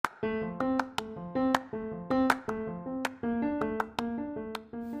Welcome.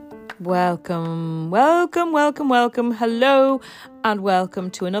 Hello, and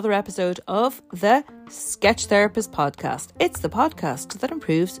welcome to another episode of the Sketch Therapist Podcast. It's the podcast that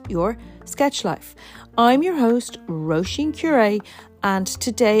improves your sketch life. I'm your host, Roisin Cure, and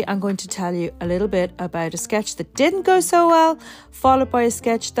today I'm going to tell you a little bit about a sketch that didn't go so well, followed by a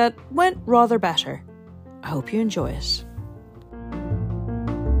sketch that went rather better. I hope you enjoy it.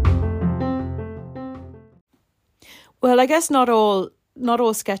 Well, I guess not all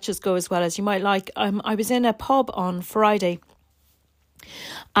sketches go as well as you might like. I was in a pub on Friday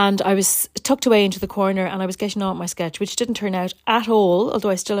and I was tucked away into the corner and I was getting on with my sketch, which didn't turn out at all, although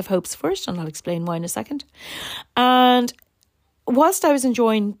I still have hopes for it, and I'll explain why in a second. And whilst I was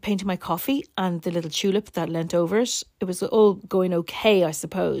enjoying painting my coffee and the little tulip that leant over it, it was all going okay, I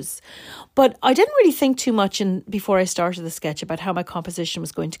suppose. But I didn't really think too much before I started the sketch about how my composition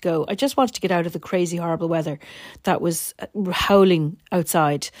was going to go. I just wanted to get out of the crazy, horrible weather that was howling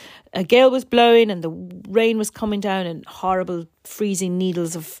outside. A gale was blowing and the rain was coming down and horrible freezing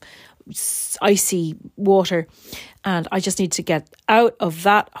needles of icy water, and I just need to get out of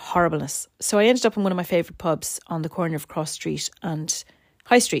that horribleness. So I ended up in one of my favourite pubs on the corner of Cross Street and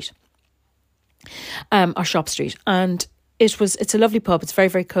High Street, or Shop Street, and it's a lovely pub. It's very,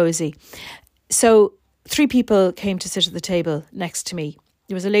 very cosy. So 3 people came to sit at the table next to me.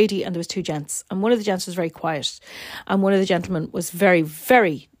 There was a lady and there was 2 gents, and one of the gents was very quiet and one of the gentlemen was very,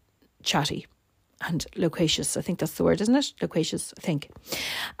 very chatty and loquacious. I think that's the word, isn't it? Loquacious, I think.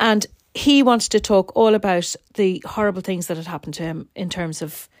 And he wanted to talk all about the horrible things that had happened to him in terms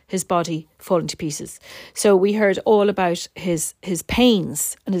of his body falling to pieces. So we heard all about his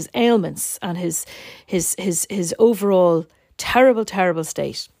pains and his ailments and his overall terrible, terrible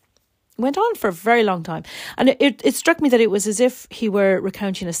state. It went on for a very long time. And it struck me that it was as if he were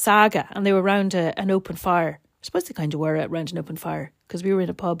recounting a saga and they were around an open fire. I suppose they kind of were around an open fire because we were in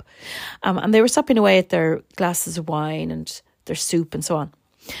a pub, and they were supping away at their glasses of wine and their soup and so on.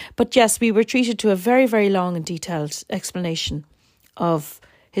 But yes, we were treated to a very, very long and detailed explanation of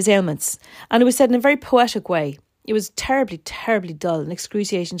his ailments, and it was said in a very poetic way. It was terribly, terribly dull and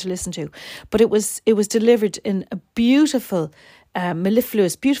excruciating to listen to, but it was delivered in a beautiful,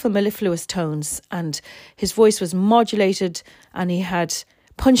 mellifluous tones, and his voice was modulated, and he had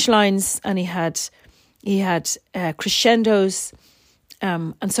punchlines, and he had crescendos,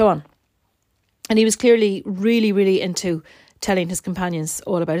 and so on. And he was clearly really, really into telling his companions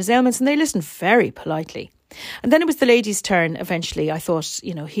all about his ailments, and they listened very politely. And then it was the lady's turn eventually. I thought,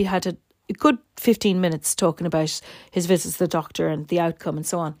 he had a good 15 minutes talking about his visits to the doctor and the outcome and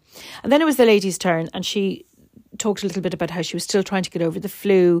so on. And then it was the lady's turn, and she talked a little bit about how she was still trying to get over the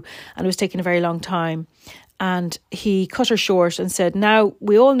flu and it was taking a very long time. And he cut her short and said, now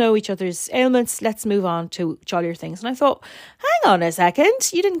we all know each other's ailments, let's move on to jollier things. And I thought, hang on a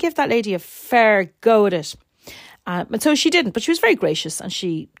second, you didn't give that lady a fair go at it. And so she didn't, but she was very gracious and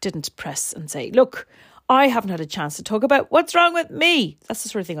she didn't press and say, look, I haven't had a chance to talk about what's wrong with me. That's the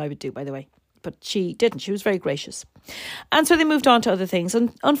sort of thing I would do, by the way. But she didn't. She was very gracious. And so they moved on to other things.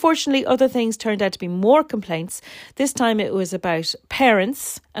 And unfortunately, other things turned out to be more complaints. This time it was about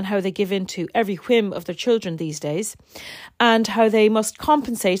parents and how they give in to every whim of their children these days, and how they must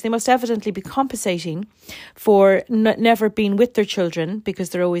compensate. They must evidently be compensating for never being with their children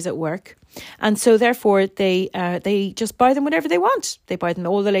because they're always at work. And so therefore they just buy them whatever they want. They buy them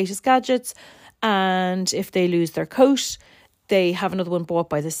all the latest gadgets. And if they lose their coat, they have another one bought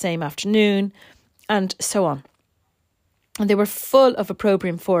by the same afternoon, and so on. And they were full of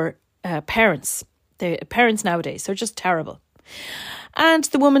opprobrium for parents. Parents nowadays, they're just terrible. And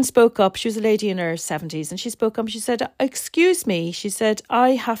the woman spoke up. She was a lady in her 70s, and she spoke up. She said, excuse me, she said, I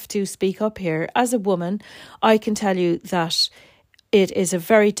have to speak up here. As a woman, I can tell you that it is a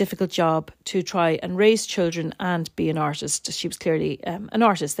very difficult job to try and raise children and be an artist. She was clearly an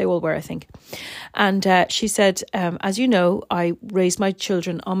artist. They all were, I think. And she said, as you know, I raised my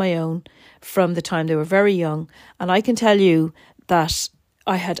children on my own from the time they were very young. And I can tell you that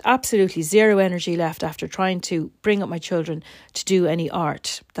I had absolutely zero energy left after trying to bring up my children to do any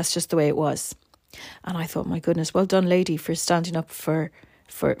art. That's just the way it was. And I thought, my goodness, well done, lady, for standing up for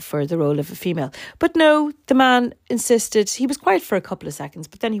the role of a female. But no, the man insisted. He was quiet for a couple of seconds,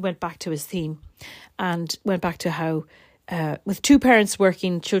 but then he went back to his theme and went back to how with 2 parents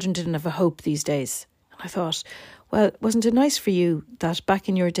working, children didn't have a hope these days. And I thought, well, wasn't it nice for you that back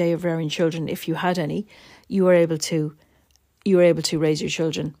in your day of rearing children, if you had any, you were able to raise your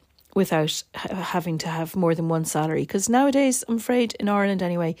children without having to have more than one salary? Because nowadays, I'm afraid, in Ireland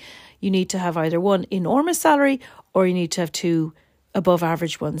anyway, you need to have either one enormous salary or you need to have 2 above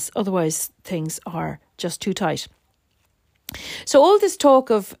average ones. Otherwise, things are just too tight. So all this talk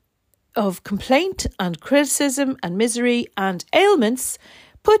of complaint and criticism and misery and ailments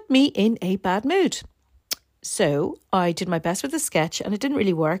put me in a bad mood. So I did my best with the sketch and it didn't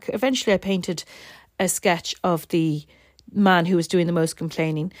really work. Eventually I painted a sketch of the man who was doing the most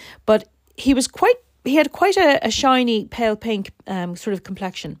complaining, but he had quite a shiny pale pink sort of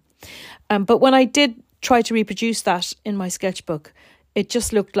complexion. But when I did try to reproduce that in my sketchbook, it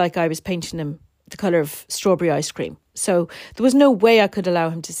just looked like I was painting him the colour of strawberry ice cream. So there was no way I could allow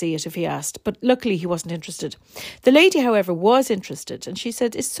him to see it if he asked. But luckily he wasn't interested. The lady, however, was interested. And she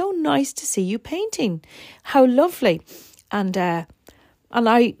said, "It's so nice to see you painting. How lovely." And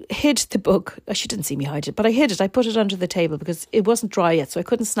I hid the book. She didn't see me hide it, but I hid it. I put it under the table because it wasn't dry yet. So I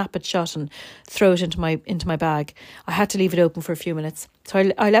couldn't snap it shut and throw it into my bag. I had to leave it open for a few minutes.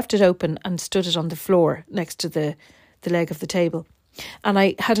 So I left it open and stood it on the floor next to the leg of the table. And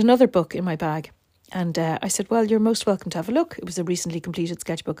I had another book in my bag. And I said, "Well, you're most welcome to have a look." It was a recently completed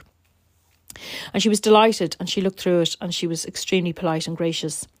sketchbook. And she was delighted and she looked through it and she was extremely polite and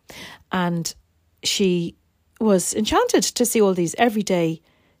gracious. And she was enchanted to see all these everyday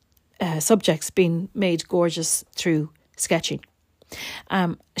subjects being made gorgeous through sketching.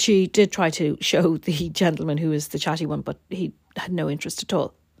 She did try to show the gentleman who was the chatty one, but he had no interest at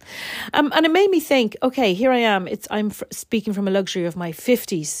all. And it made me think, okay, here I am. I'm speaking from a luxury of my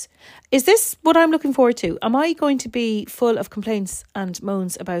 50s. Is this what I'm looking forward to? Am I going to be full of complaints and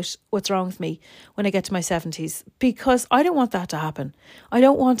moans about what's wrong with me when I get to my 70s? Because I don't want that to happen. I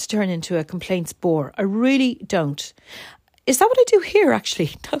don't want to turn into a complaints bore. I really don't. Is that what I do here,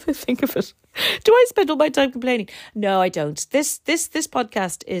 actually? Now that I think of it. Do I spend all my time complaining? No, I don't. This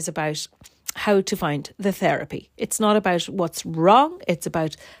podcast is about how to find the therapy. It's not about what's wrong. It's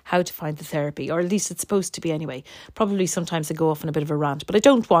about how to find the therapy, or at least it's supposed to be anyway. Probably sometimes I go off on a bit of a rant, but I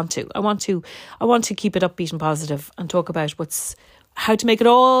don't want to. I want to keep it upbeat and positive and talk about how to make it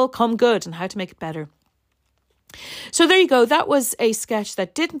all come good and how to make it better. So there you go. That was a sketch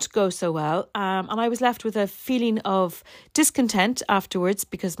that didn't go so well. And I was left with a feeling of discontent afterwards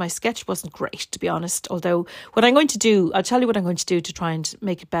because my sketch wasn't great, to be honest. Although I'll tell you what I'm going to do to try and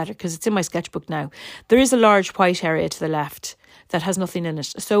make it better because it's in my sketchbook now. There is a large white area to the left that has nothing in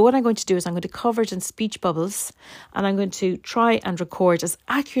it. So what I'm going to do is I'm going to cover it in speech bubbles and I'm going to try and record as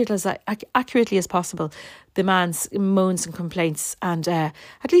accurately as possible the man's moans and complaints. And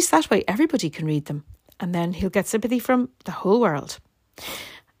at least that way everybody can read them. And then he'll get sympathy from the whole world.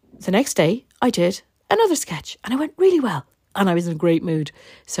 The next day, I did another sketch and it went really well. And I was in a great mood.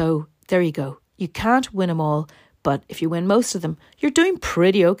 So there you go. You can't win them all, but if you win most of them, you're doing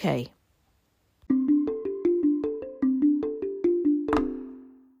pretty okay.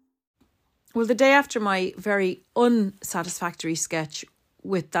 Well, the day after my very unsatisfactory sketch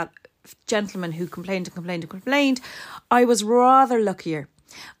with that gentleman who complained, I was rather luckier.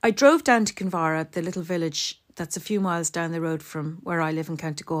 I drove down to Kinvara, the little village that's a few miles down the road from where I live in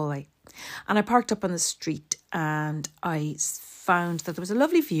County Galway. And I parked up on the street and I found that there was a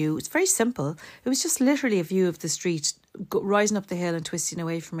lovely view. It's very simple. It was just literally a view of the street rising up the hill and twisting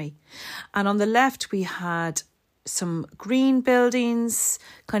away from me. And on the left we had some green buildings,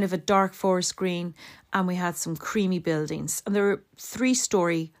 kind of a dark forest green, and we had some creamy buildings. And they were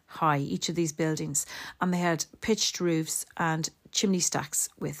 3-storey high, each of these buildings. And they had pitched roofs and chimney stacks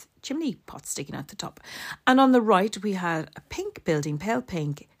with chimney pots sticking out the top. And on the right, we had a pink building, pale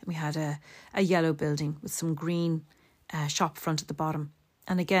pink. And we had a yellow building with some green shop front at the bottom.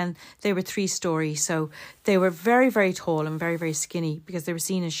 And again, they were 3-storey. So they were very, very tall and very, very skinny because they were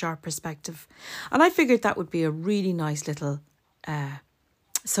seen in sharp perspective. And I figured that would be a really nice little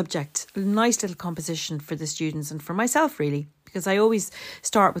subject, a nice little composition for the students and for myself, really, because I always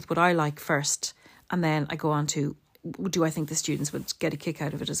start with what I like first. And then I go on to, do I think the students would get a kick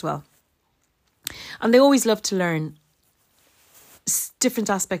out of it as well? And they always love to learn different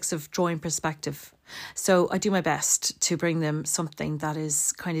aspects of drawing perspective. So I do my best to bring them something that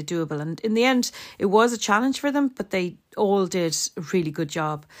is kind of doable. And in the end, it was a challenge for them, but they all did a really good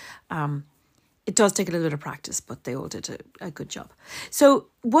job. It does take a little bit of practice, but they all did a good job. So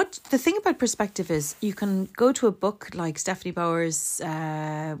the thing about perspective is you can go to a book like Stephanie Bauer's,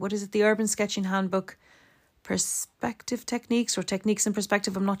 the Urban Sketching Handbook, Perspective Techniques or Techniques in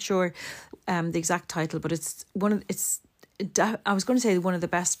Perspective. I'm not sure the exact title, but I was going to say one of the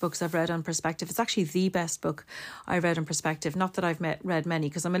best books I've read on perspective. It's actually the best book I read on perspective. Not that I've read many,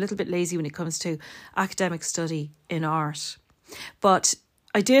 because I'm a little bit lazy when it comes to academic study in art. But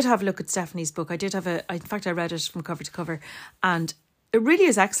I did have a look at Stephanie's book. In fact, I read it from cover to cover, and it really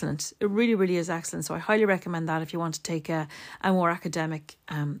is excellent. It really, really is excellent. So I highly recommend that if you want to take a more academic,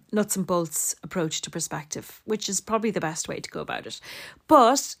 nuts and bolts approach to perspective, which is probably the best way to go about it.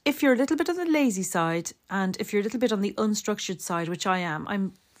 But if you're a little bit on the lazy side, and if you're a little bit on the unstructured side, which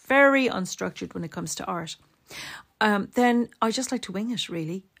I'm very unstructured when it comes to art, then I just like to wing it,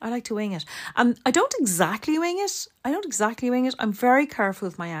 really. I like to wing it. I don't exactly wing it. I'm very careful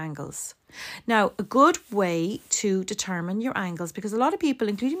with my angles. Now, a good way to determine your angles, because a lot of people,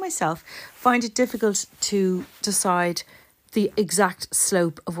 including myself, find it difficult to decide the exact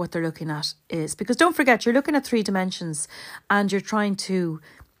slope of what they're looking at is. Because don't forget, you're looking at 3 dimensions and you're trying to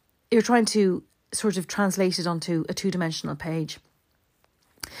sort of translate it onto a 2-dimensional page.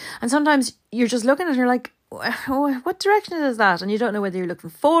 And sometimes you're just looking at it and you're like, what direction is that? And you don't know whether you're looking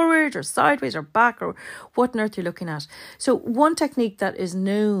forward or sideways or back or what on earth you're looking at. So one technique that is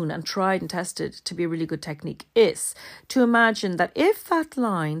known and tried and tested to be a really good technique is to imagine that if that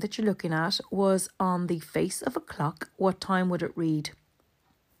line that you're looking at was on the face of a clock, what time would it read?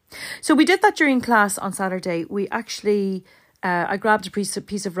 So we did that during class on Saturday. We actually, I grabbed a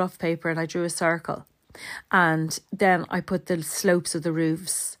piece of rough paper and I drew a circle. And then I put the slopes of the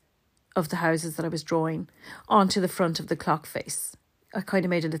roofs of the houses that I was drawing onto the front of the clock face. I kind of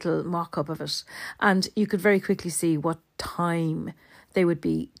made a little mock-up of it. And you could very quickly see what time they would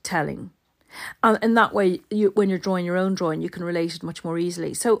be telling. And that way, when you're drawing your own drawing, you can relate it much more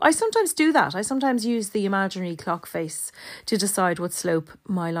easily. So I sometimes do that. I sometimes use the imaginary clock face to decide what slope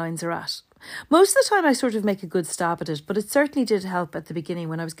my lines are at. Most of the time, I sort of make a good stab at it, but it certainly did help at the beginning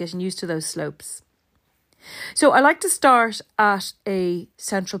when I was getting used to those slopes. So I like to start at a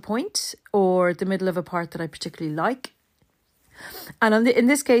central point or the middle of a part that I particularly like. And in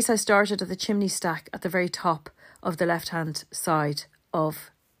this case, I started at the chimney stack at the very top of the left-hand side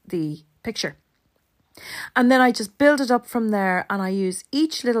of the picture. And then I just build it up from there, and I use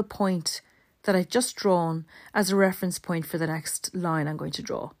each little point that I've just drawn as a reference point for the next line I'm going to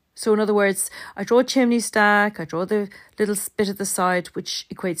draw. So in other words, I draw a chimney stack, I draw the little bit at the side, which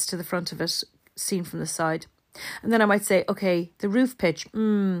equates to the front of it, seen from the side. And then I might say, okay, the roof pitch,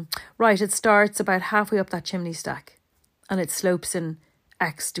 right, it starts about halfway up that chimney stack and it slopes in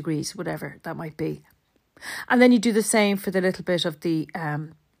X degrees, whatever that might be. And then you do the same for the little bit of the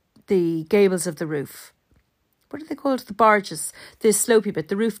gables of the roof. What do they call it? The barges, the slopey bit,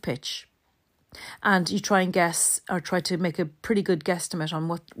 the roof pitch. And you try and guess, or try to make a pretty good guesstimate on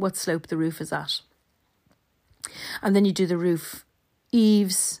what slope the roof is at. And then you do the roof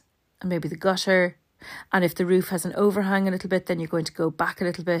eaves and maybe the gutter. And if the roof has an overhang a little bit, then you're going to go back a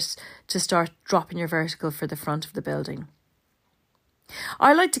little bit to start dropping your vertical for the front of the building.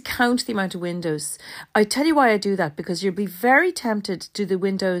 I like to count the amount of windows. I tell you why I do that, because you'll be very tempted to do the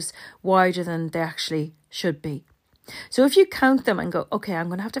windows wider than they actually should be. So if you count them and go, okay, I'm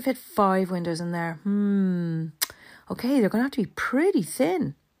going to have to fit 5 windows in there. Okay, they're going to have to be pretty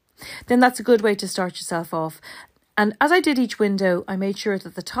thin. Then that's a good way to start yourself off. And as I did each window, I made sure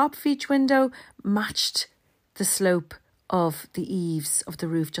that the top of each window matched the slope of the eaves of the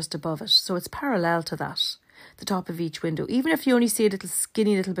roof just above it. So it's parallel to that, the top of each window. Even if you only see a little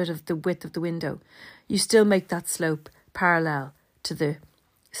skinny little bit of the width of the window, you still make that slope parallel to the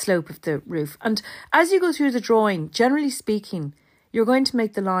slope of the roof. And as you go through the drawing, generally speaking, you're going to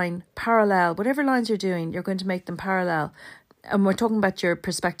make the line parallel. Whatever lines you're doing, you're going to make them parallel. And we're talking about your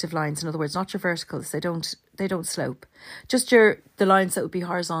perspective lines, in other words, not your verticals. They don't slope. Just the lines that would be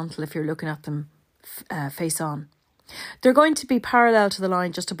horizontal if you're looking at them face on. They're going to be parallel to the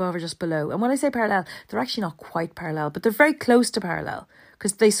line just above or just below. And when I say parallel, they're actually not quite parallel, but they're very close to parallel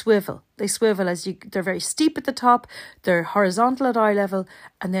because they swivel. They swivel they're very steep at the top, they're horizontal at eye level,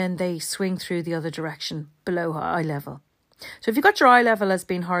 and then they swing through the other direction below eye level. So if you've got your eye level as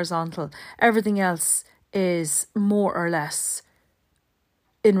being horizontal, everything else is more or less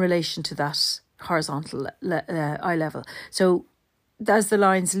in relation to that horizontal eye level. So as the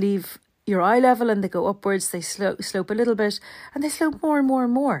lines leave your eye level and they go upwards, they slope a little bit, and they slope more and more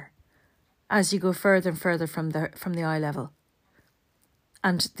and more as you go further and further from the eye level.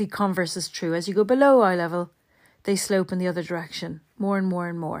 And the converse is true. As you go below eye level, they slope in the other direction more and more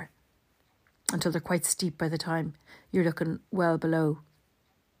and more until they're quite steep by the time you're looking well below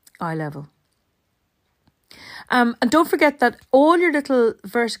eye level. And don't forget that all your little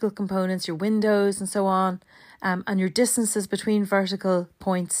vertical components, your windows and so on, and your distances between vertical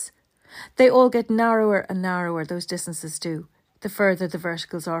points, they all get narrower and narrower, those distances do, the further the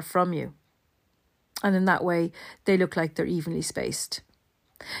verticals are from you. And in that way, they look like they're evenly spaced.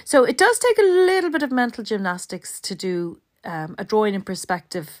 So it does take a little bit of mental gymnastics to do a drawing in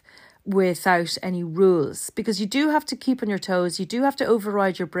perspective without any rules, because you do have to keep on your toes. You do have to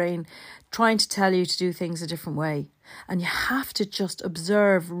override your brain trying to tell you to do things a different way. And you have to just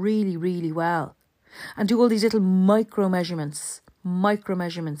observe really, really well and do all these little micro measurements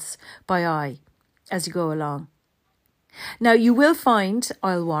by eye as you go along. Now, you will find,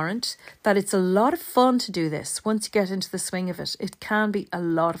 I'll warrant, that it's a lot of fun to do this. Once you get into the swing of it, it can be a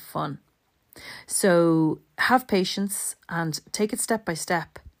lot of fun. So have patience and take it step by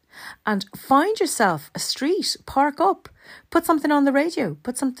step. And find yourself a street, park up, put something on the radio,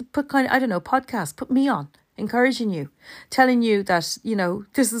 put podcast, put me on, encouraging you, telling you that,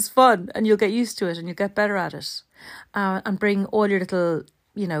 this is fun and you'll get used to it and you'll get better at it. And bring all your little,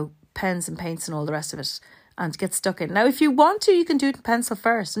 pens and paints and all the rest of it and get stuck in. Now, if you want to, you can do it in pencil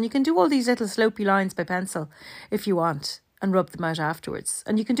first, and you can do all these little slopey lines by pencil if you want and rub them out afterwards.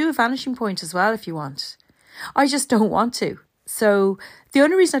 And you can do a vanishing point as well if you want. I just don't want to. So the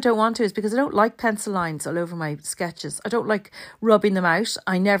only reason I don't want to is because I don't like pencil lines all over my sketches. I don't like rubbing them out.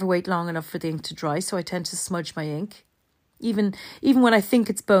 I never wait long enough for the ink to dry, so I tend to smudge my ink. Even when I think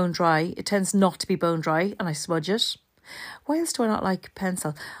it's bone dry, it tends not to be bone dry and I smudge it. Why else do I not like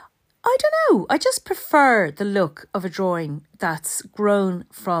pencil? I don't know. I just prefer the look of a drawing that's grown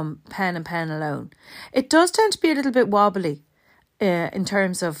from pen and pen alone. It does tend to be a little bit wobbly in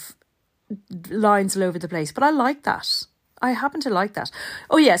terms of lines all over the place, but I like that. I happen to like that.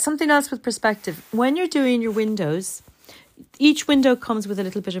 Oh yeah, something else with perspective. When you're doing your windows, each window comes with a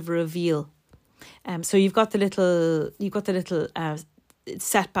little bit of a reveal. So you've got the little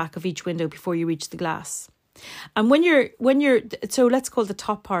setback of each window before you reach the glass. And when you're so let's call the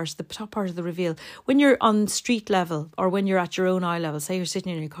top part of the reveal, when you're on street level or when you're at your own eye level, say you're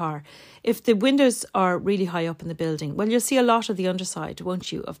sitting in your car, if the windows are really high up in the building, well, you'll see a lot of the underside,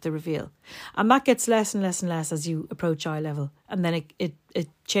 won't you, of the reveal. And that gets less and less and less as you approach eye level. And then it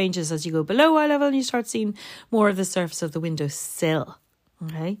changes as you go below eye level and you start seeing more of the surface of the window sill.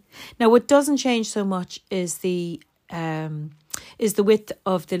 Okay. Now, what doesn't change so much is the width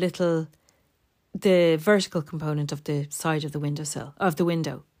of the vertical component of the side of the windowsill, of the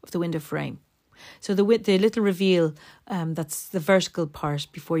window frame. So the little reveal, that's the vertical part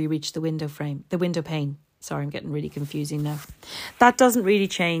before you reach the window frame, the window pane. Sorry, I'm getting really confusing now. That doesn't really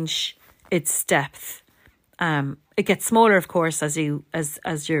change its depth. It gets smaller, of course, as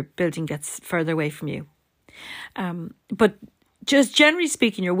your building gets further away from you. But just generally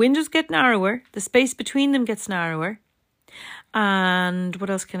speaking, your windows get narrower. The space between them gets narrower. And what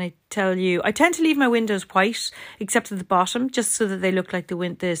else can I tell you? I tend to leave my windows white, except at the bottom, just so that they look like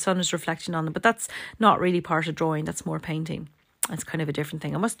the sun is reflecting on them. But that's not really part of drawing. That's more painting. That's kind of a different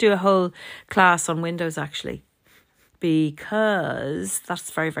thing. I must do a whole class on windows, actually, because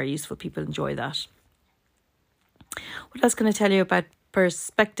that's very, very useful. People enjoy that. What else can I tell you about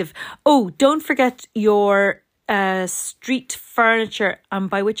perspective? Oh, don't forget your street furniture, and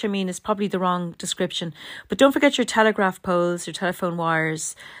by which I mean is probably the wrong description, but don't forget your telegraph poles, your telephone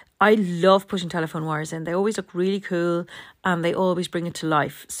wires. I love putting telephone wires in. They always look really cool and they always bring it to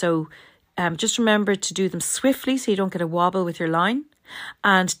life. So just remember to do them swiftly so you don't get a wobble with your line,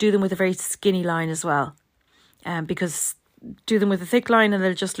 and do them with a very skinny line as well, because do them with a thick line and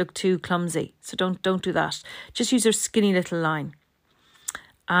they'll just look too clumsy. So don't do that. Just use your skinny little line.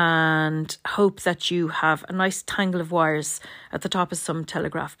 And hope that you have a nice tangle of wires at the top of some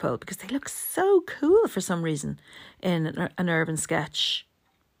telegraph pole, because they look so cool for some reason in an urban sketch.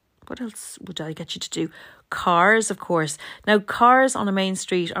 What else would I get you to do? Cars, of course. Now, cars on a main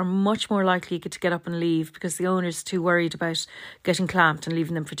street are much more likely to get up and leave because the owner's too worried about getting clamped and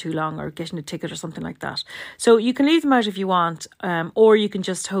leaving them for too long or getting a ticket or something like that. So you can leave them out if you want, or you can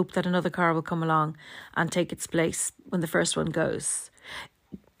just hope that another car will come along and take its place when the first one goes.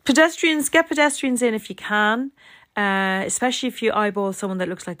 Get pedestrians in if you can, especially if you eyeball someone that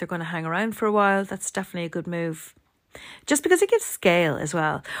looks like they're going to hang around for a while. That's definitely a good move, just because it gives scale as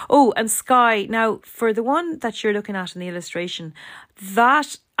well. Oh, and sky. Now, for the one that you're looking at in the illustration,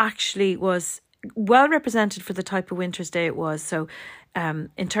 that actually was well represented for the type of winter's day it was. So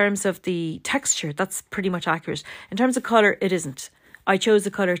in terms of the texture, that's pretty much accurate. In terms of colour, it isn't. I chose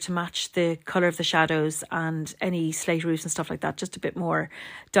the colour to match the colour of the shadows and any slate roofs and stuff like that, just a bit more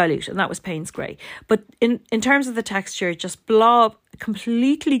dilute, and that was Payne's grey. But in terms of the texture, just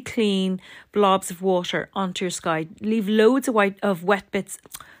completely clean blobs of water onto your sky. Leave loads of white bits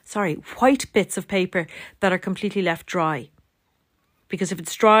of paper that are completely left dry. Because if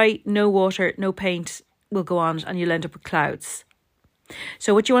it's dry, no water, no paint will go on it and you'll end up with clouds.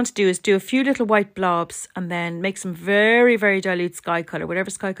 So what you want to do is do a few little white blobs and then make some very, very dilute sky colour, whatever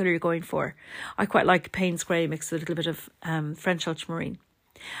sky colour you're going for. I quite like Payne's grey mixed with a little bit of French ultramarine.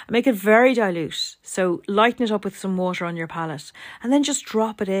 And make it very dilute. So lighten it up with some water on your palette and then just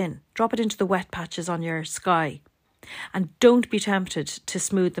drop it in. Drop it into the wet patches on your sky. And don't be tempted to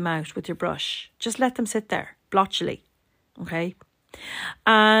smooth them out with your brush. Just let them sit there, blotchily. Okay?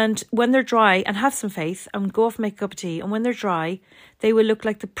 And when they're dry, and have some faith, and go off and make a cup of tea, and when they're dry, they will look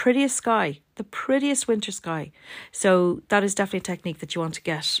like the prettiest sky, the prettiest winter sky. So that is definitely a technique that you want to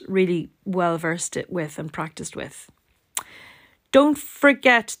get really well versed with and practiced with. Don't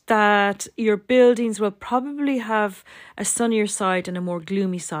forget that your buildings will probably have a sunnier side and a more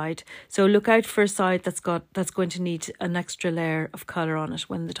gloomy side. So look out for a side that's going to need an extra layer of colour on it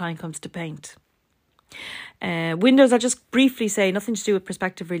when the time comes to paint. Windows, I'll just briefly say, nothing to do with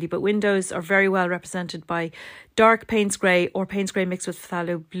perspective really, but windows are very well represented by dark Payne's grey or Payne's grey mixed with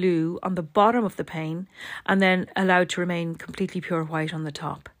phthalo blue on the bottom of the pane and then allowed to remain completely pure white on the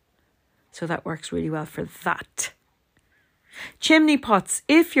top. So that works really well for that. Chimney pots,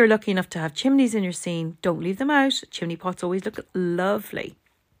 if you're lucky enough to have chimneys in your scene, don't leave them out. Chimney pots always look lovely.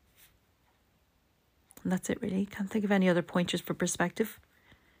 And that's it really. Can't think of any other pointers for perspective.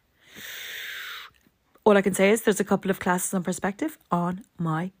 All I can say is there's a couple of classes on perspective on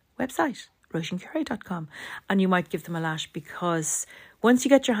my website, roshancurry.com, and you might give them a lash because once you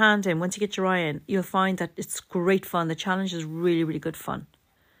get your hand in, once you get your eye in, you'll find that it's great fun. The challenge is really, really good fun.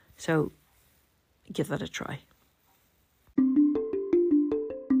 So give that a try.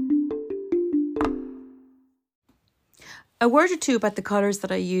 A word or two about the colours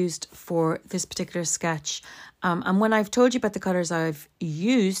that I used for this particular sketch. And when I've told you about the colours I've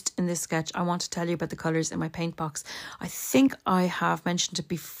used in this sketch, I want to tell you about the colours in my paint box. I think I have mentioned it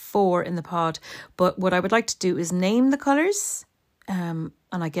before in the pod, but what I would like to do is name the colours. And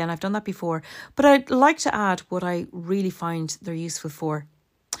again, I've done that before, but I'd like to add what I really find they're useful for.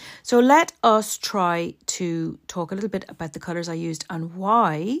 So let us try to talk a little bit about the colours I used and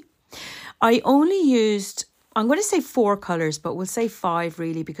why. I only used, I'm going to say 4 colours, but we'll say 5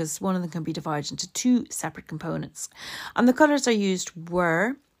 really because one of them can be divided into 2 separate components. And the colours I used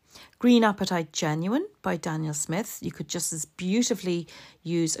were Green Apatite Genuine by Daniel Smith. You could just as beautifully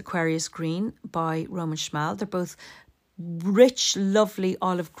use Aquarius Green by Roman Schmal. They're both rich, lovely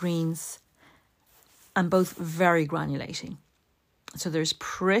olive greens and both very granulating. So they're as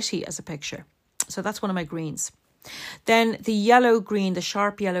pretty as a picture. So that's one of my greens. Then the yellow green, the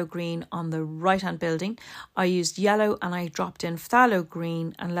sharp yellow green on the right hand building, I used yellow and I dropped in phthalo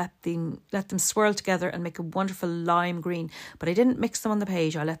green and let them swirl together and make a wonderful lime green. But I didn't mix them on the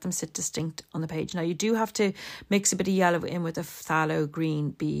page. I let them sit distinct on the page. Now you do have to mix a bit of yellow in with the phthalo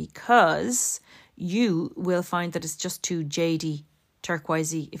green because you will find that it's just too jadey,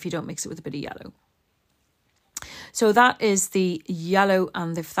 turquoisey if you don't mix it with a bit of yellow. So that is the yellow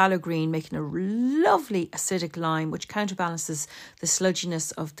and the phthalo green making a lovely acidic lime which counterbalances the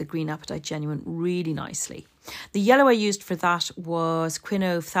sludginess of the Green Apatite Genuine really nicely. The yellow I used for that was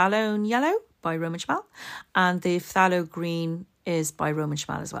Quinophthalone Yellow by Roman Schmal and the phthalo green is by Roman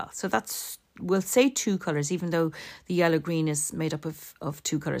Schmal as well. So that's, we'll say 2 colours even though the yellow green is made up of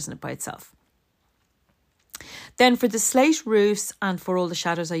 2 colours in it by itself. Then for the slate roofs and for all the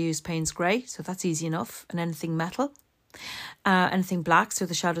shadows I used Payne's grey, so that's easy enough, and anything metal. Anything black, so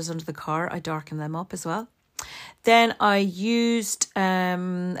the shadows under the car, I darken them up as well. Then I used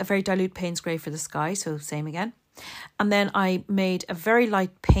a very dilute Payne's grey for the sky, so same again. And then I made a very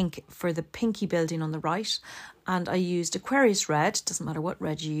light pink for the pinky building on the right. And I used Aquarius Red, doesn't matter what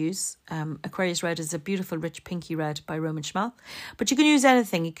red you use. Aquarius Red is a beautiful rich pinky red by Roman Schmal. But you can use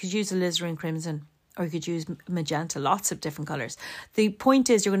anything, you could use alizarin crimson. Or you could use magenta, lots of different colours. The point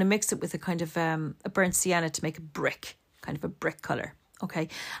is you're going to mix it with a kind of a burnt sienna to make a brick, kind of a brick colour. Okay,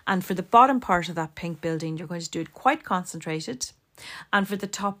 and for the bottom part of that pink building, you're going to do it quite concentrated. And for the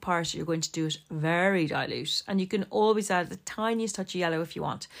top part, you're going to do it very dilute. And you can always add the tiniest touch of yellow if you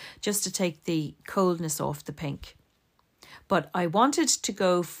want, just to take the coldness off the pink. But I wanted to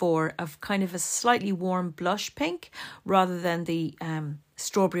go for a kind of a slightly warm blush pink rather than the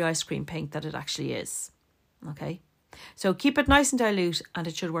strawberry ice cream pink that it actually is. Okay, so keep it nice and dilute and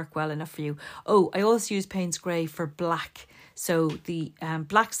it should work well enough for you. Oh, I also use Payne's grey for black. So the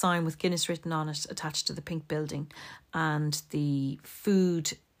black sign with Guinness written on it attached to the pink building and the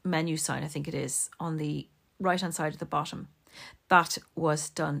food menu sign, I think it is, on the right hand side of the bottom. That was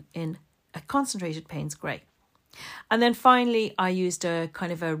done in a concentrated Payne's grey. And then finally, I used a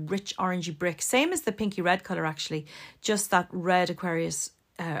kind of a rich orangey brick, same as the pinky red colour actually, just that red Aquarius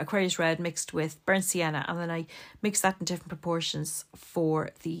red mixed with burnt sienna. And then I mixed that in different proportions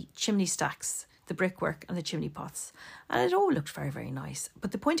for the chimney stacks, the brickwork and the chimney pots. And it all looked very, very nice.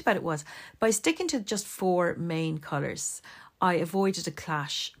 But the point about it was, by sticking to just 4 main colours, I avoided a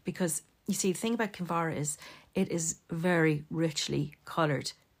clash because, you see, the thing about Kinvara is it is very richly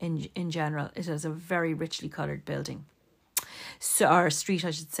coloured in general. It is a very richly coloured building. So, or street,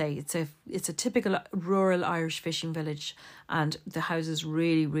 I should say. It's a typical rural Irish fishing village, and the houses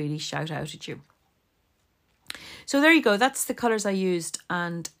really, really shout out at you. So there you go. That's the colours I used,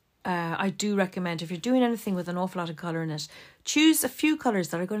 and I do recommend, if you're doing anything with an awful lot of colour in it, choose a few colours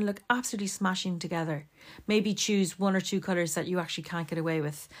that are going to look absolutely smashing together. Maybe choose one or two colours that you actually can't get away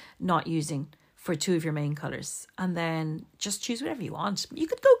with not using for two of your main colours, and then just choose whatever you want. You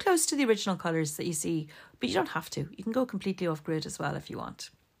could go close to the original colours that you see, but you don't have to. You can go completely off grid as well if you want.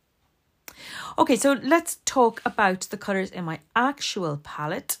 Okay, so let's talk about the colours in my actual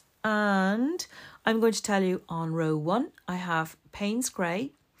palette, and I'm going to tell you on row 1 I have Payne's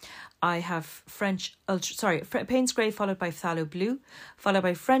Grey, I have Payne's Grey followed by Phthalo Blue, followed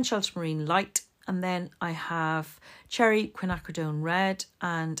by French Ultramarine Light, and then I have Cherry Quinacridone Red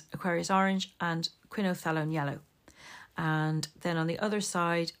and Aquarius Orange and Quinophthalone Yellow. And then on the other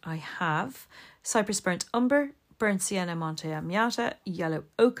side I have Cypress Burnt Umber, Burnt Sienna Monte Amiata, Yellow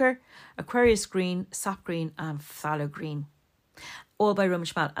Ochre, Aquarius Green, Sap Green and Phthalo Green. All by Reuben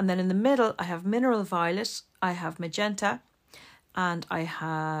Schmal. And then in the middle I have Mineral Violet, I have Magenta, and I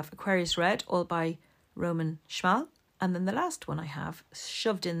have Aquarius Red, all by Reuben Schmal. And then the last one I have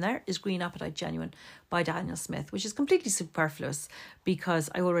shoved in there is Green Apatite Genuine by Daniel Smith, which is completely superfluous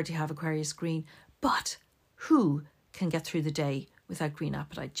because I already have Aquarius Green. But who can get through the day without Green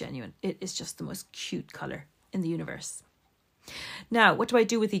Apatite Genuine? It is just the most cute colour in the universe. Now, what do I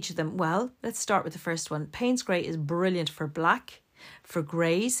do with each of them? Well, let's start with the first one. Payne's Grey is brilliant for black, for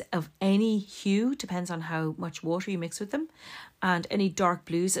greys of any hue, depends on how much water you mix with them, and any dark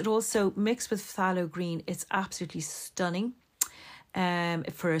blues. It also, mixed with Phthalo Green, it's absolutely stunning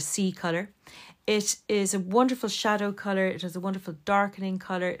for a sea colour. It is a wonderful shadow colour. It has a wonderful darkening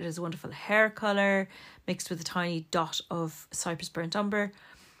colour. It is a wonderful hair colour mixed with a tiny dot of Cypress Burnt Umber.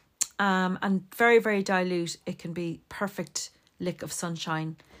 And very, very dilute. It can be perfect lick of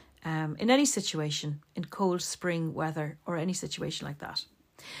sunshine in any situation, in cold spring weather or any situation like that.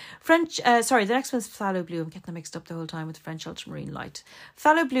 The next one's Phthalo Blue. I'm getting them mixed up the whole time with French Ultramarine Light.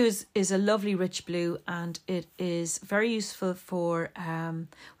 Phthalo Blue is a lovely rich blue, and it is very useful for, I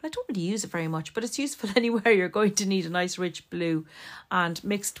don't really use it very much, but it's useful anywhere you're going to need a nice rich blue, and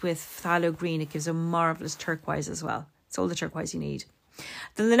mixed with Phthalo Green, it gives a marvellous turquoise as well. It's all the turquoise you need.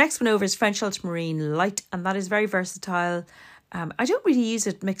 Then the next one over is French Ultramarine Light, and that is very versatile. I don't really use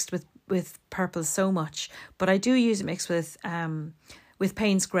it mixed with purple so much, but I do use it mixed with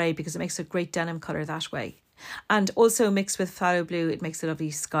Payne's Grey because it makes a great denim colour that way. And also mixed with Phthalo Blue, it makes a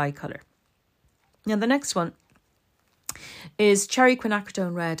lovely sky colour. Now the next one is Cherry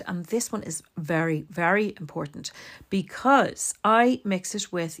Quinacridone Red, and this one is very, very important because I mix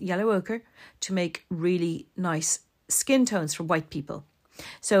it with Yellow Ochre to make really nice skin tones for white people.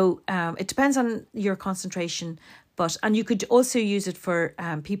 So it depends on your concentration, and you could also use it for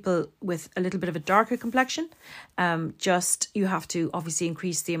people with a little bit of a darker complexion. Just you have to obviously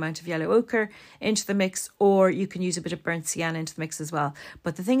increase the amount of Yellow Ochre into the mix, or you can use a bit of Burnt Sienna into the mix as well.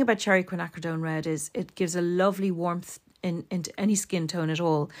 But the thing about Cherry Quinacridone Red is it gives a lovely warmth into any skin tone at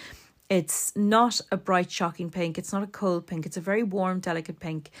all. It's not a bright, shocking pink. It's not a cold pink. It's a very warm, delicate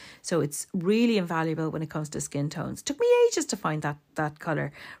pink. So it's really invaluable when it comes to skin tones. It took me ages to find that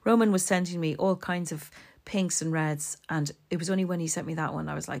colour. Roman was sending me all kinds of pinks and reds, and it was only when he sent me that one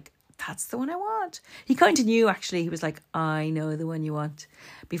I was like, that's the one I want. He kind of knew, actually. He was like, I know the one you want,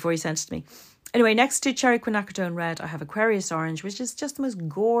 before he sent it to me. Anyway, next to Cherry Quinacridone Red, I have Aquarius Orange, which is just the most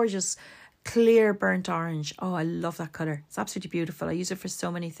gorgeous clear burnt orange. Oh, I love that colour. It's absolutely beautiful. I use it for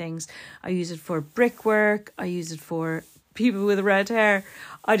so many things. I use it for brickwork. I use it for people with red hair.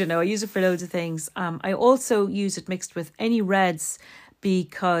 I don't know. I use it for loads of things. I also use it mixed with any reds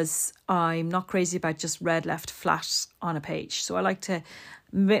because I'm not crazy about just red left flat on a page. So I like to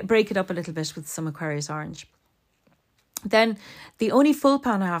break it up a little bit with some Aquarius Orange. Then the only full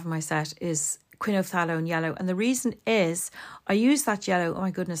pan I have in my set is Quinophthalone Yellow, and the reason is I use that yellow. Oh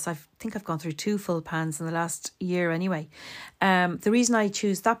my goodness, I think I've gone through 2 full pans in the last year anyway. The reason I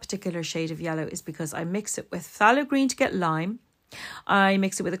choose that particular shade of yellow is because I mix it with Phthalo Green to get lime. I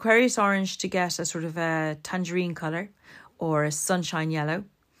mix it with Aquarius Orange to get a sort of a tangerine colour or a sunshine yellow.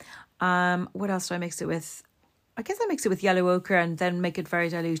 What else do I mix it with? I guess I mix it with Yellow Ochre and then make it very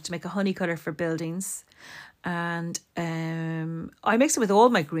dilute to make a honey colour for buildings. And I mix it with all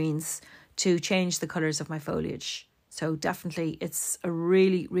my greens to change the colours of my foliage. So definitely it's a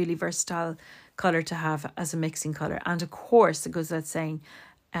really, really versatile colour to have as a mixing colour. And of course, it goes without saying,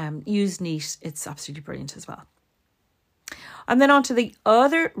 used neat, it's absolutely brilliant as well. And then onto the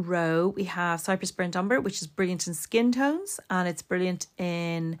other row, we have Cypress Burnt Umber, which is brilliant in skin tones and it's brilliant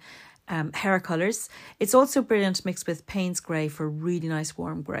in hair colours. It's also brilliant mixed with Payne's Grey for really nice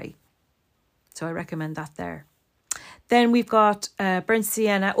warm grey. So I recommend that there. Then we've got Burnt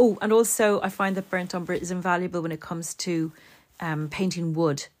Sienna. Oh, and also I find that Burnt Umber is invaluable when it comes to painting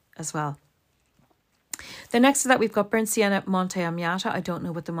wood as well. Then next to that, we've got Burnt Sienna Monte Amiata. I don't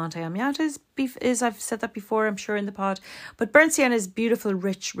know what the Monte Amiata is. I've said that before, I'm sure, in the pod. But Burnt Sienna is beautiful,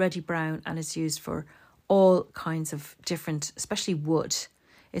 rich, reddy brown and is used for all kinds of different, especially wood.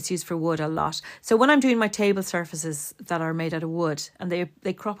 It's used for wood a lot. So when I'm doing my table surfaces that are made out of wood, and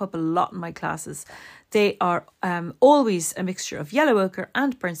they crop up a lot in my classes, they are always a mixture of yellow ochre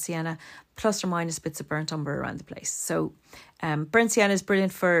and burnt sienna, plus or minus bits of burnt umber around the place. So burnt sienna is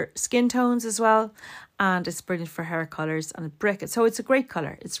brilliant for skin tones as well, and it's brilliant for hair colours and brick. So it's a great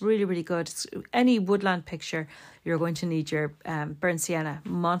colour. It's really, really good. It's any woodland picture, you're going to need your burnt sienna,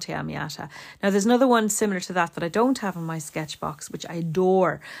 Monte Amiata. Now there's another one similar to that I don't have in my sketch box, which I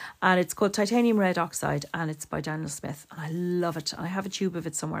adore, and it's called Titanium Red Oxide, and it's by Daniel Smith, and I love it. I have a tube of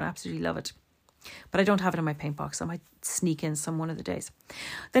it somewhere and I absolutely love it. But I don't have it in my paint box. I might sneak in some one of the days.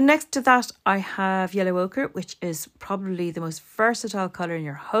 Then next to that, I have yellow ochre, which is probably the most versatile colour in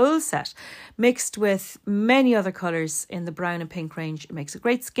your whole set, mixed with many other colours in the brown and pink range. It makes a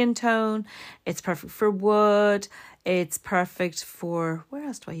great skin tone. It's perfect for wood. It's perfect for, where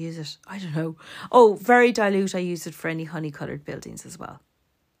else do I use it? I don't know. Oh, very dilute. I use it for any honey coloured buildings as well.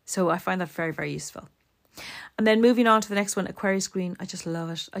 So I find that very, very useful. And then moving on to the next one, Aquarius Green. I just love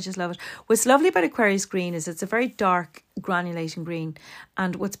it. I just love it. What's lovely about Aquarius Green is it's a very dark granulating green.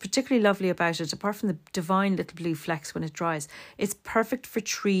 And what's particularly lovely about it, apart from the divine little blue flecks when it dries, it's perfect for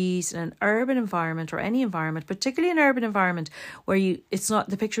trees in an urban environment or any environment, particularly an urban environment where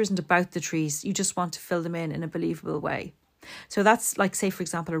the picture isn't about the trees. You just want to fill them in a believable way. So that's like, say, for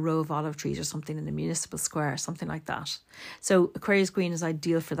example, a row of olive trees or something in the municipal square, something like that. So Aquarius Green is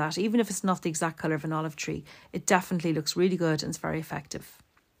ideal for that. Even if it's not the exact colour of an olive tree, it definitely looks really good and it's very effective.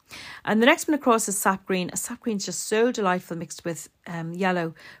 And the next one across is Sap Green. Sap Green is just so delightful mixed with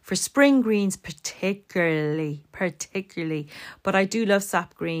yellow for spring greens particularly. But I do love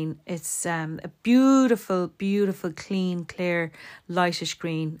Sap Green. It's a beautiful, beautiful, clean, clear, lightish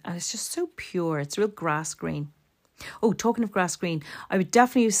green. And it's just so pure. It's real grass green. Oh, talking of grass green, I would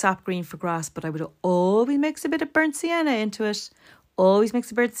definitely use sap green for grass, but I would always mix a bit of burnt sienna into it. Always mix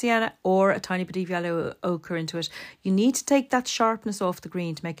a burnt sienna or a tiny bit of yellow ochre into it. You need to take that sharpness off the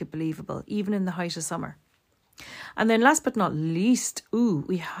green to make it believable, even in the height of summer. And then last but not least,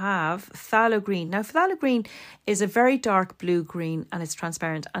 we have phthalo green. Now, phthalo green is a very dark blue green and it's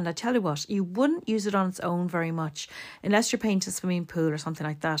transparent. And I tell you what, you wouldn't use it on its own very much unless you're painting a swimming pool or something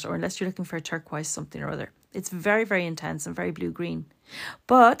like that, or unless you're looking for a turquoise something or other. It's very, very intense and very blue-green.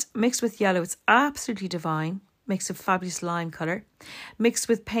 But mixed with yellow, it's absolutely divine. Makes a fabulous lime colour. Mixed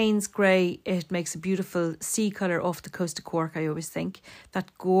with Payne's Grey, it makes a beautiful sea colour off the coast of Cork, I always think.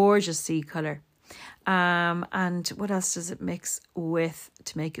 That gorgeous sea colour. And what else does it mix with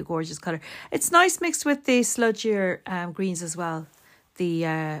to make a gorgeous colour? It's nice mixed with the sludgier greens as well. The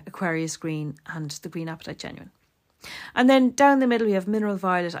Aquarius Green and the Green Apatite Genuine. And then down the middle we have Mineral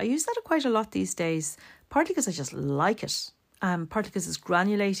Violet. I use that quite a lot these days, partly because I just like it, partly because it's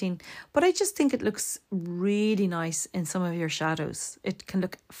granulating, but I just think it looks really nice in some of your shadows. It can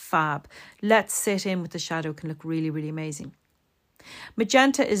look fab. Let's Sit In with the shadow can look really, really amazing.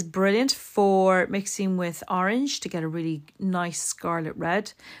 Magenta is brilliant for mixing with orange to get a really nice scarlet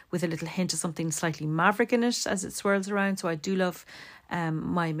red with a little hint of something slightly maverick in it as it swirls around. So I do love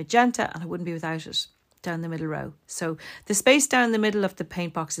my magenta, and I wouldn't be without it down the middle row. So the space down the middle of the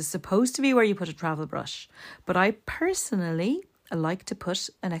paint box is supposed to be where you put a travel brush, but I personally like to put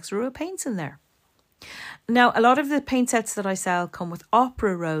an extra row of paints in there. Now, a lot of the paint sets that I sell come with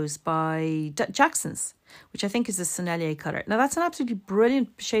Opera Rose by Jackson's, which I think is a Sennelier colour. Now, that's an absolutely brilliant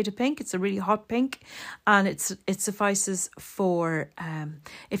shade of pink. It's a really hot pink, and it suffices for,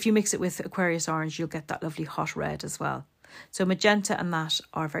 if you mix it with Aquarius Orange, you'll get that lovely hot red as well. So magenta and that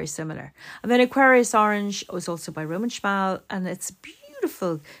are very similar. And then Aquarius Orange was also by Reuben, and it's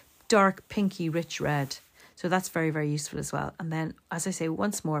beautiful, dark, pinky, rich red. So that's very, very useful as well. And then, as I say,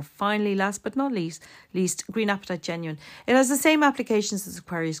 once more, finally, last but not least, Green Apatite Genuine. It has the same applications as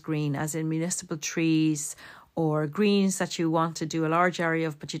Aquarius Green, as in municipal trees or greens that you want to do a large area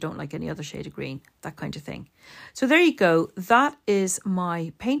of, but you don't like any other shade of green, that kind of thing. So there you go. That is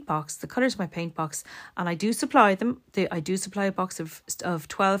my paint box, the colours of my paint box, and I do supply them. I do supply a box of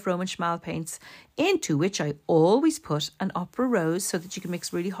 12 Roman Schmal paints, into which I always put an Opera Rose so that you can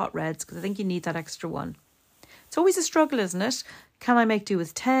mix really hot reds, because I think you need that extra one. It's always a struggle, isn't it? Can I make do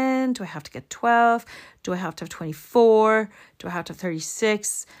with 10? Do I have to get 12? Do I have to have 24? Do I have to have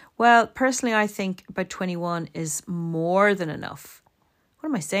 36? Well, personally, I think about 21 is more than enough. What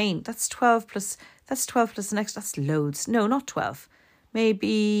am I saying? That's 12 plus the next. That's loads. No, not 12.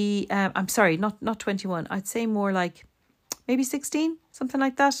 Maybe, I'm sorry, not 21. I'd say more like maybe 16, something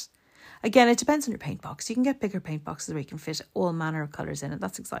like that. Again, it depends on your paint box. You can get bigger paint boxes where you can fit all manner of colours in it.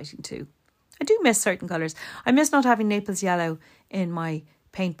 That's exciting too. I do miss certain colours. I miss not having Naples yellow in my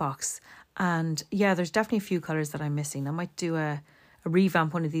paint box. And yeah, there's definitely a few colours that I'm missing. I might do a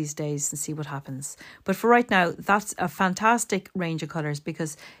revamp one of these days and see what happens. But for right now, that's a fantastic range of colours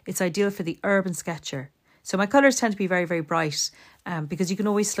because it's ideal for the urban sketcher. So my colours tend to be very, very bright because you can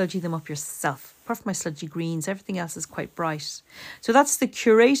always sludgy them up yourself. Apart from my sludgy greens, everything else is quite bright. So that's the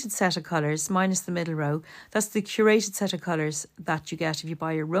curated set of colours, minus the middle row. That's the curated set of colours that you get if you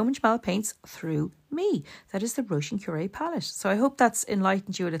buy your Roman Schmel paints through me. That is the Roisin Cure palette. So I hope that's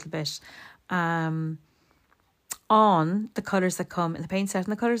enlightened you a little bit on the colours that come in the paint set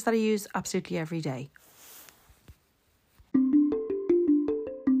and the colours that I use absolutely every day.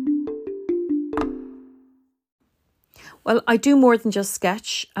 Well, I do more than just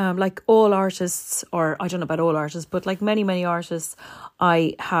sketch. Like all artists, or I don't know about all artists, but like many, many artists,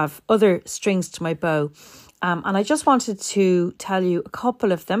 I have other strings to my bow. And I just wanted to tell you a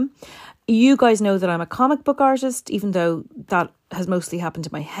couple of them. You guys know that I'm a comic book artist, even though that has mostly happened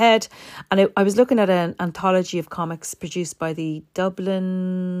in my head. And I was looking at an anthology of comics produced by the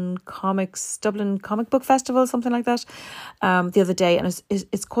Dublin Comic Book Festival, something like that, the other day. And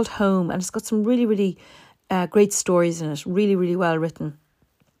it's called Home, and it's got some really, really great stories in it, really, really well written.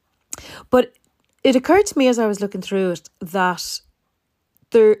 But it occurred to me as I was looking through it that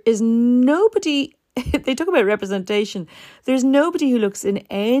there is nobody, they talk about representation, there's nobody who looks in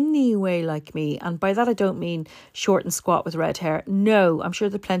any way like me. And by that I don't mean short and squat with red hair. No, I'm sure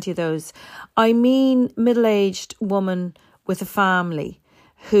there are plenty of those. I mean middle-aged woman with a family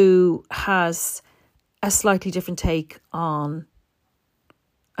who has a slightly different take on,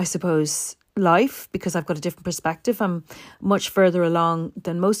 I suppose, life, because I've got a different perspective. I'm much further along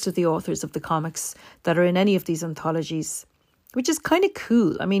than most of the authors of the comics that are in any of these anthologies, which is kind of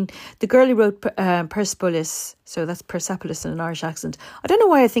cool. I mean, the girl who wrote Persepolis, so that's Persepolis in an Irish accent. I don't know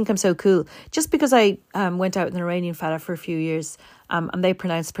why I think I'm so cool. Just because I went out with an Iranian fella for a few years and they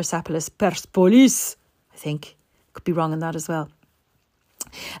pronounced Persepolis, Persepolis, I think. Could be wrong on that as well.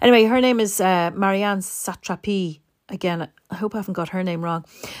 Anyway, her name is Marianne Satrapi. Again, I hope I haven't got her name wrong.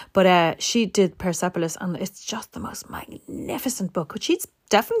 But she did Persepolis, and it's just the most magnificent book. But she's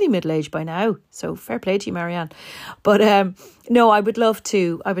definitely middle-aged by now. So fair play to you, Marianne. But no, I would love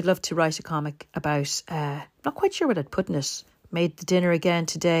to write a comic about, not quite sure what I'd put in it. Made the dinner again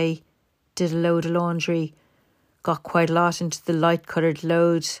today. Did a load of laundry. Got quite a lot into the light-coloured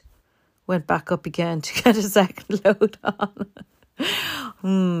load. Went back up again to get a second load on.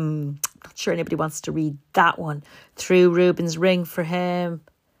 Not sure anybody wants to read that one. Threw Reuben's ring for him.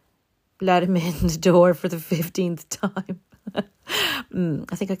 Let him in the door for the 15th time.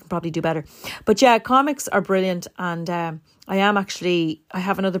 I think I can probably do better. But yeah, comics are brilliant. And I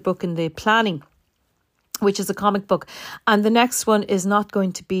have another book in the planning, which is a comic book. And the next one is not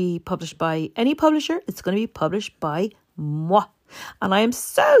going to be published by any publisher. It's going to be published by moi. And I am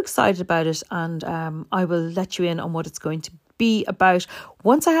so excited about it. And I will let you in on what it's going to be about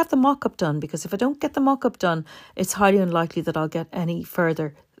once I have the mock-up done, because if I don't get the mock-up done, it's highly unlikely that I'll get any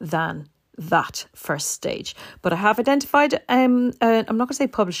further than that first stage. But I have identified, I'm not going to say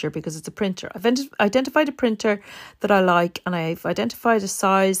publisher because it's a printer. I've identified a printer that I like, and I've identified a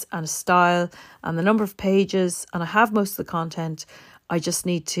size and a style and the number of pages, and I have most of the content. I just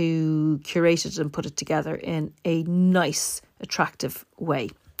need to curate it and put it together in a nice, attractive way.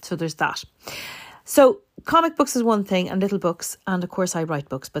 So there's that. So comic books is one thing, and little books, and of course I write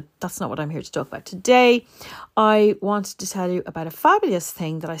books, but that's not what I'm here to talk about. Today I wanted to tell you about a fabulous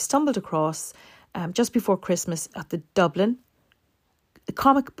thing that I stumbled across just before Christmas at the Dublin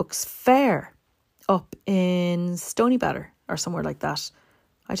Comic Books Fair up in Stoneybatter or somewhere like that.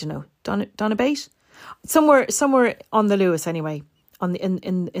 I don't know, Donabate? Somewhere on the Lewis anyway.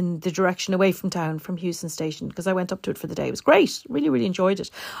 In the direction away from town, from Houston Station, because I went up to it for the day. It was great. Really, really enjoyed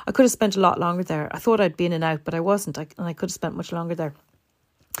it. I could have spent a lot longer there. I thought I'd been in and out, but I wasn't. And I could have spent much longer there.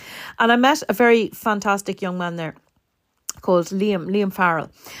 And I met a very fantastic young man there called Liam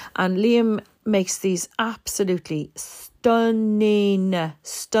Farrell. And Liam makes these absolutely stunning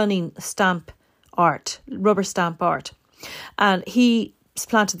stamp art, rubber stamp art. And he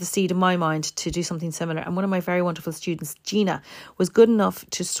planted the seed in my mind to do something similar. And one of my very wonderful students, Gina, was good enough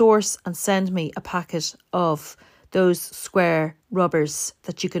to source and send me a packet of those square rubbers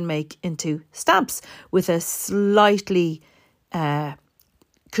that you can make into stamps with a slightly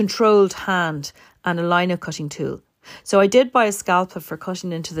controlled hand and a lino cutting tool. So I did buy a scalpel for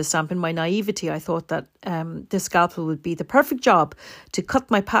cutting into the stamp. In my naivety, I thought that the scalpel would be the perfect job to cut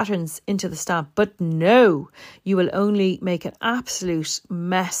my patterns into the stamp. But no, you will only make an absolute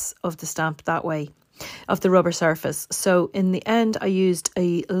mess of the stamp that way, of the rubber surface. So in the end, I used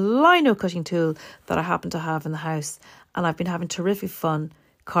a lino cutting tool that I happen to have in the house, and I've been having terrific fun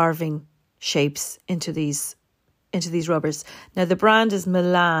carving shapes into these rubbers. Now the brand is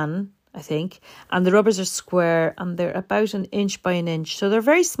Milan, I think, and the rubbers are square and they're about 1 inch by 1 inch, so they're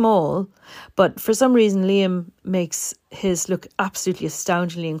very small, but for some reason Liam makes his look absolutely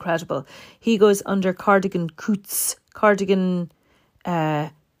astoundingly incredible. He goes under cardigan Coots, cardigan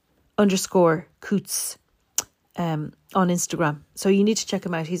 _ Coots on Instagram, so you need to check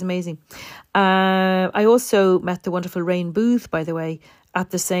him out. He's amazing. I also met the wonderful Rain Booth, by the way,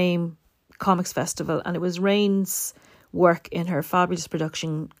 at the same comics festival, and it was Rain's work in her fabulous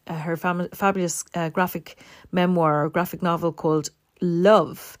production, her fabulous graphic memoir or graphic novel called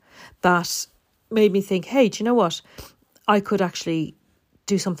Love, that made me think, hey, do you know what? I could actually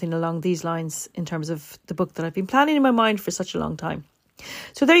do something along these lines in terms of the book that I've been planning in my mind for such a long time.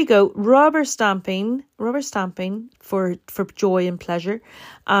 So there you go, rubber stamping for joy and pleasure,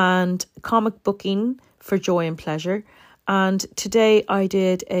 and comic booking for joy and pleasure. And today I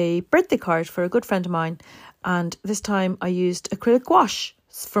did a birthday card for a good friend of mine, and this time I used acrylic gouache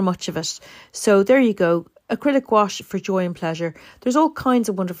for much of it. So there you go, acrylic gouache for joy and pleasure. There's all kinds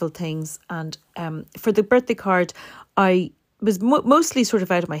of wonderful things. And for the birthday card, I was mostly sort of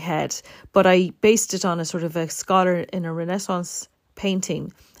out of my head, but I based it on a sort of a scholar in a Renaissance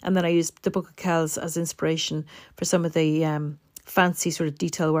painting. And then I used the Book of Kells as inspiration for some of the fancy sort of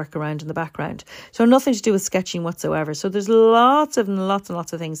detail work around in the background. So nothing to do with sketching whatsoever. So there's lots and lots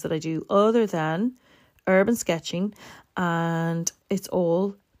of things that I do other than urban sketching, and it's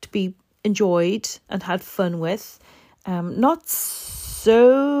all to be enjoyed and had fun with. Not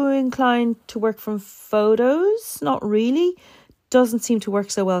so inclined to work from photos, not really. Doesn't seem to work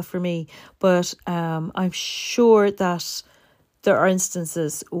so well for me, but I'm sure that there are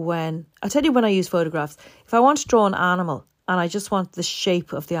instances when, I'll tell you when I use photographs. If I want to draw an animal and I just want the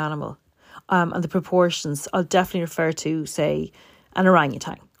shape of the animal and the proportions, I'll definitely refer to, say, an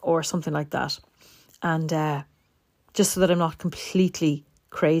orangutan or something like that. And just so that I'm not completely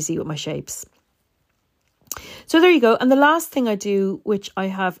crazy with my shapes. So there you go. And the last thing I do, which I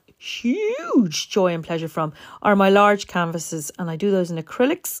have huge joy and pleasure from, are my large canvases. And I do those in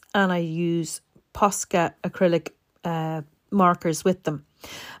acrylics, and I use Posca acrylic markers with them.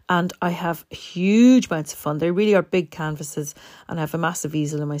 And I have huge amounts of fun. They really are big canvases, and I have a massive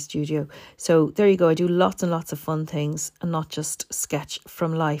easel in my studio. So there you go. I do lots and lots of fun things and not just sketch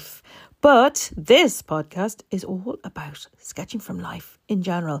from life. But this podcast is all about sketching from life in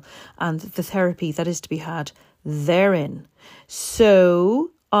general and the therapy that is to be had therein.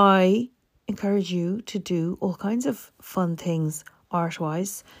 So I encourage you to do all kinds of fun things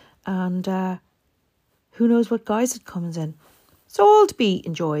art-wise, and who knows what guise it comes in. It's all to be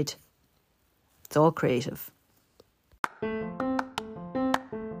enjoyed. It's all creative.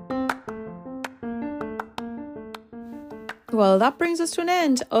 Well, that brings us to an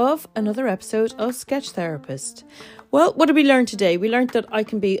end of another episode of Sketch Therapist. Well, what did we learn today? We learned that I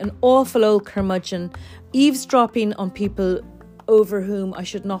can be an awful old curmudgeon, eavesdropping on people over whom I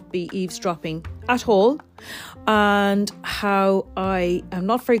should not be eavesdropping at all, and how I am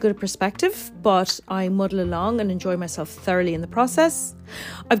not very good at perspective, but I muddle along and enjoy myself thoroughly in the process.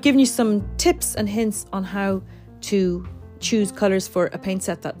 I've given you some tips and hints on how to choose colours for a paint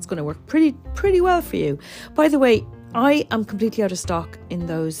set that's going to work pretty well for you. By the way, I am completely out of stock in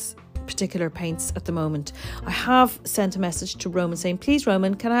those particular paints at the moment. I have sent a message to Roman saying, please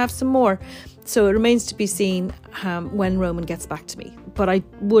Roman, can I have some more? So it remains to be seen when Roman gets back to me, but I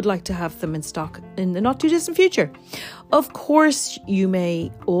would like to have them in stock in the not too distant future. Of course, you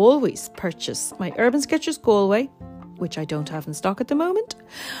may always purchase my Urban Sketchers Galway, which I don't have in stock at the moment,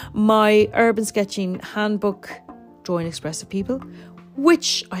 my Urban Sketching Handbook, Drawing Expressive People,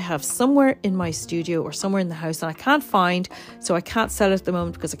 which I have somewhere in my studio or somewhere in the house and I can't find, so I can't sell it at the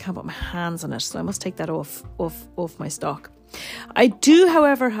moment because I can't put my hands on it, so I must take that off my stock. I do,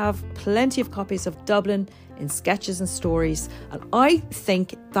 however, have plenty of copies of Dublin in Sketches and Stories, and I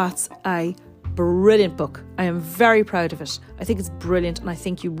think that's a brilliant book. I am very proud of it. I think it's brilliant, and I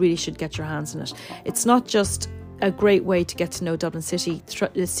think you really should get your hands on it. It's not just a great way to get to know Dublin City,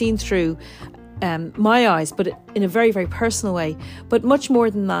 seen through my eyes, but in a very, very personal way. But much more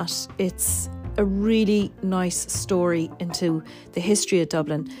than that, it's a really nice story into the history of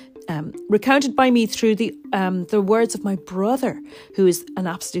Dublin, recounted by me through the words of my brother, who is an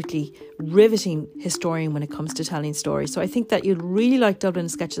absolutely riveting historian when it comes to telling stories. So I think that you'd really like Dublin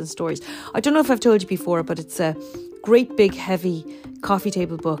Sketches and Stories. I don't know if I've told you before, but it's a great big heavy coffee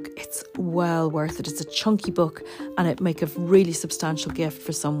table book. It's well worth it. It's a chunky book, and it make a really substantial gift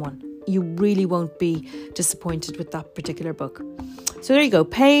for someone. You really won't be disappointed with that particular book. So there you go.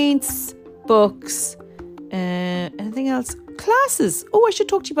 Paints, books, anything else? Classes. Oh, I should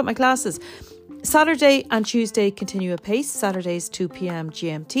talk to you about my classes. Saturday and Tuesday continue apace. Saturday's 2 p.m.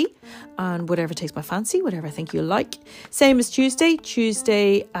 GMT, and whatever takes my fancy, whatever I think you'll like. Same as Tuesday.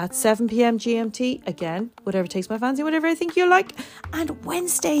 Tuesday at 7 p.m. GMT. Again, whatever takes my fancy, whatever I think you'll like. And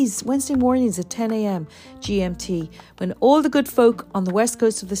Wednesday mornings at 10 a.m. GMT, when all the good folk on the west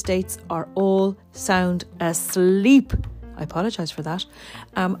coast of the States are all sound asleep. I apologise for that.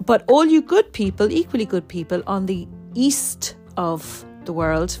 But all you good people, equally good people on the east of the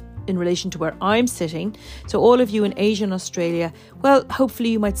world, in relation to where I'm sitting, so all of you in Asia and Australia, well, hopefully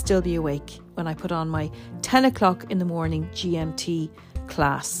you might still be awake when I put on my 10 o'clock in the morning GMT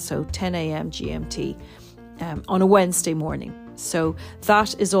class, so 10 a.m. GMT on a Wednesday morning. So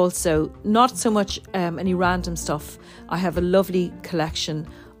that is also not so much any random stuff. I have a lovely collection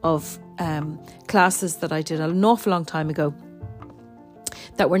of classes that I did an awful long time ago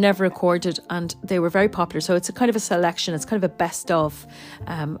that were never recorded, and they were very popular. So it's a kind of a selection. It's kind of a best of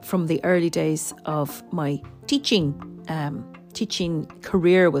from the early days of my teaching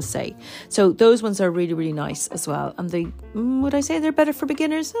career, we'll say. So those ones are really, really nice as well. And would I say they're better for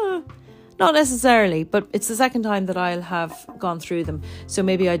beginners? Not necessarily, but it's the second time that I'll have gone through them. So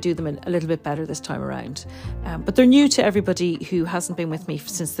maybe I do them a little bit better this time around. But they're new to everybody who hasn't been with me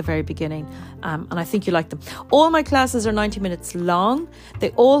since the very beginning. And I think you like them. All my classes are 90 minutes long.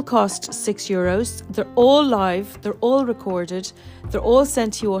 They all cost €6. They're all live. They're all recorded. They're all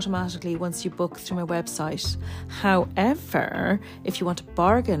sent to you automatically once you book through my website. However, if you want to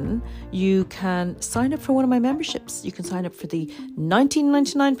bargain, you can sign up for one of my memberships. You can sign up for the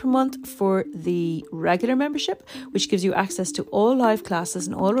 $19.99 per month for the regular membership, which gives you access to all live classes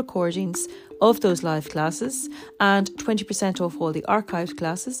and all recordings of those live classes, and 20% off all the archived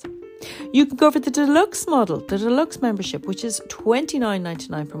classes. You can go for the deluxe model, the deluxe membership, which is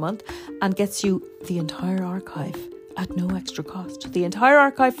 $29.99 per month and gets you the entire archive at no extra cost. The entire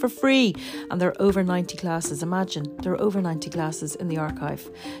archive for free. And there are over 90 classes. Imagine, there are over 90 classes in the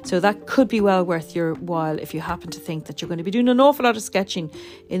archive. So that could be well worth your while if you happen to think that you're going to be doing an awful lot of sketching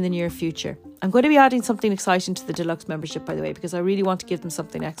in the near future. I'm going to be adding something exciting to the deluxe membership, by the way, because I really want to give them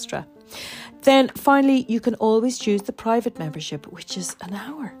something extra. Then finally, you can always choose the private membership, which is an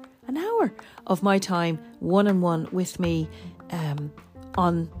hour of my time one-on-one with me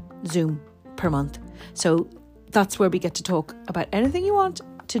on Zoom per month. So that's where we get to talk about anything you want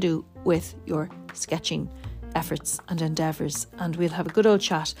to do with your sketching efforts and endeavours, and we'll have a good old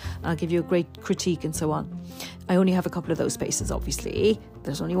chat. I'll give you a great critique and so on. I only have a couple of those spaces, obviously.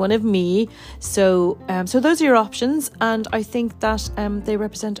 There's only one of me. So those are your options, and I think that they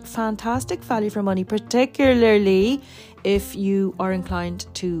represent fantastic value for money, particularly if you are inclined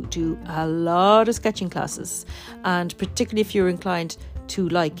to do a lot of sketching classes, and particularly if you're inclined to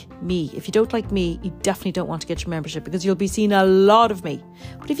like me. If you don't like me, you definitely don't want to get your membership, because you'll be seeing a lot of me.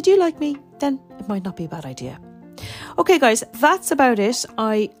 But if you do like me, then it might not be a bad idea. Okay, guys, that's about it.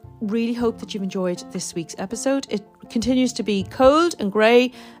 I really hope that you've enjoyed this week's episode. It continues to be cold and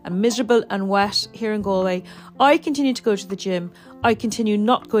grey and miserable and wet here in Galway. I continue to go to the gym. I continue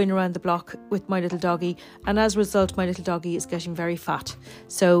not going around the block with my little doggy, and as a result, my little doggy is getting very fat.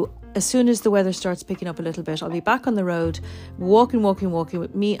 So as soon as the weather starts picking up a little bit, I'll be back on the road, walking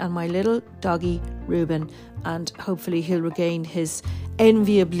with me and my little doggy, Reuben, and hopefully he'll regain his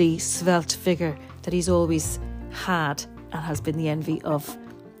enviably svelte figure that he's always had and has been the envy of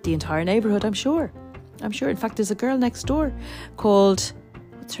the entire neighbourhood, I'm sure. In fact, there's a girl next door called,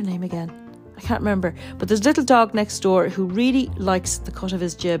 what's her name again? I can't remember, but there's a little dog next door who really likes the cut of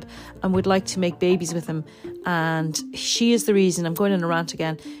his jib and would like to make babies with him. And she is the reason, I'm going on a rant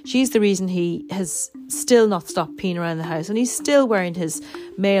again, she's the reason he has still not stopped peeing around the house, and he's still wearing his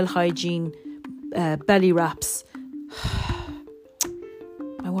male hygiene belly wraps.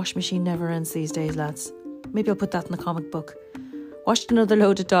 My washing machine never ends these days, lads. Maybe I'll put that in the comic book. Washed another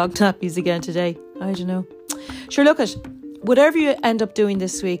load of dog nappies again today. I don't know. Sure, look at whatever you end up doing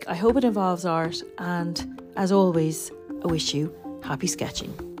this week, I hope it involves art, and as always, I wish you happy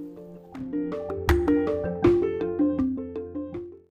sketching.